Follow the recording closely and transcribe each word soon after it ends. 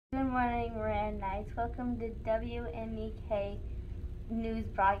Good morning, Moran Knights. Welcome to WMEK News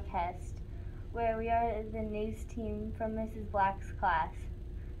Broadcast, where we are the news team from Mrs. Black's class.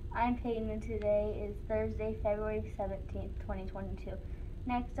 I'm Peyton, and today is Thursday, February 17th, 2022.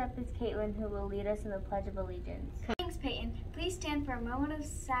 Next up is Caitlin, who will lead us in the Pledge of Allegiance. Thanks, Peyton. Please stand for a moment of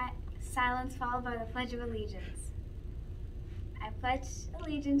silence followed by the Pledge of Allegiance. I pledge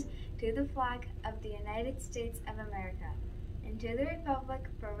allegiance to the flag of the United States of America and to the republic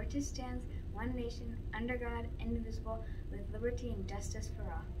for which it stands, one nation, under God, indivisible, with liberty and justice for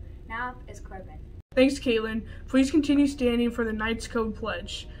all. Now up is Corbin. Thanks, Caitlin. Please continue standing for the Knights Code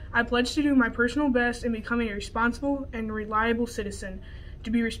Pledge. I pledge to do my personal best in becoming a responsible and reliable citizen, to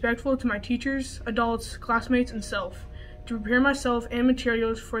be respectful to my teachers, adults, classmates, and self, to prepare myself and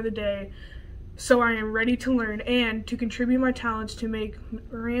materials for the day so I am ready to learn, and to contribute my talents to make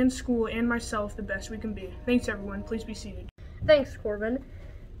Moran School and myself the best we can be. Thanks, everyone. Please be seated. Thanks, Corbin.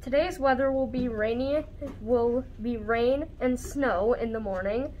 Today's weather will be rain and snow in the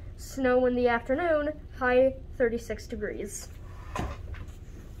morning, snow in the afternoon, high 36 degrees.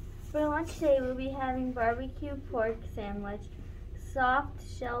 For lunch today, we'll be having barbecue pork sandwich, soft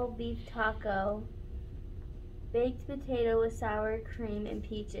shell beef taco, baked potato with sour cream and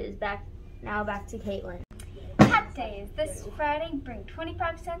peaches. Now back to Caitlin. Hat Day is this Friday. Bring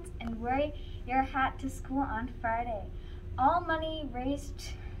 25 cents and wear your hat to school on Friday. All money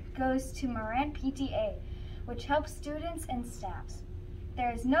raised goes to Moran PTA, which helps students and staffs.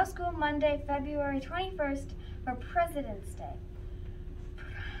 There is no school Monday, February 21st for President's Day.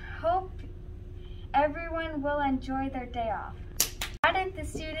 Hope everyone will enjoy their day off. Why did the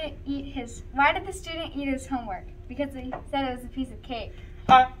student eat his homework? Because he said it was a piece of cake.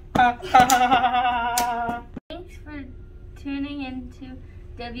 Thanks for tuning into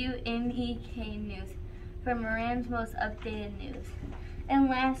WMEK News for Moran's most updated news. And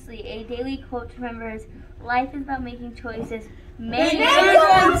lastly, a daily quote to remember is, life is about making choices. Make good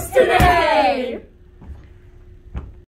ones today!